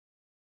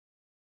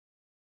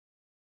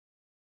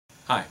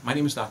Hi, my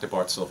name is Dr.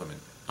 Bart Silverman.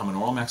 I'm an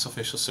oral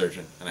maxillofacial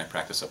surgeon and I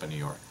practice up in New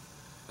York.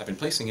 I've been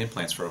placing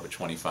implants for over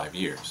 25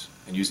 years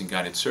and using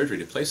guided surgery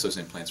to place those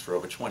implants for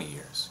over 20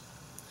 years.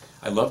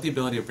 I love the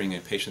ability of bringing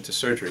a patient to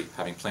surgery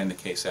having planned the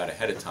case out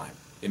ahead of time.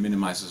 It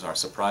minimizes our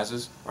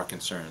surprises, our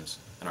concerns,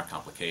 and our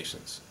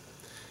complications.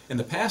 In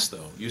the past,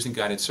 though, using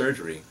guided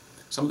surgery,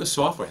 some of the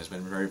software has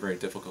been very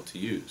difficult to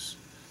use.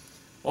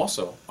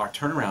 Also, our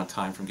turnaround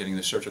time from getting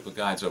the surgical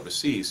guides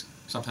overseas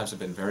sometimes have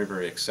been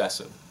very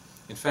excessive.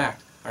 In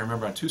fact, I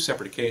remember on 2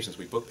 separate occasions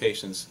we booked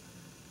patients,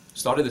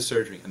 started the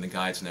surgery, and the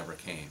guides never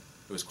came.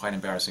 It was quite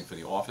embarrassing for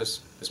the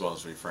office as well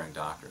as referring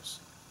doctors.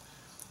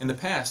 In the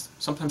past,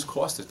 sometimes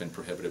cost has been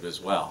prohibitive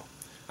as well.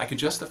 I could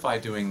justify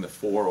doing the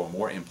 4 or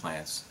more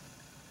implants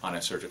on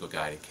a surgical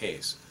guided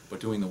case,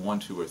 but doing the 1,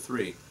 2, or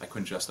 3, I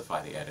couldn't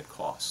justify the added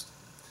cost.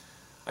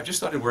 I've just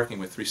started working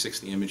with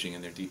 360 Imaging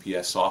and their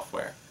DPS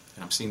software,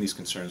 and I'm seeing these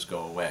concerns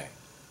go away.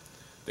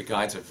 The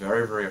guides are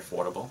very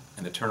affordable,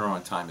 and the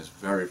turnaround time is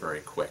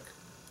very quick.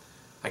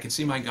 I can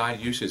see my guide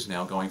usage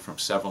now going from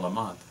several a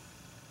month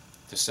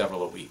to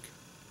several a week.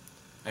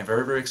 I'm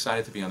very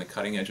excited to be on the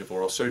cutting edge of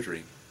oral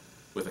surgery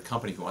with a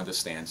company who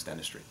understands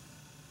dentistry.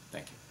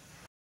 Thank you.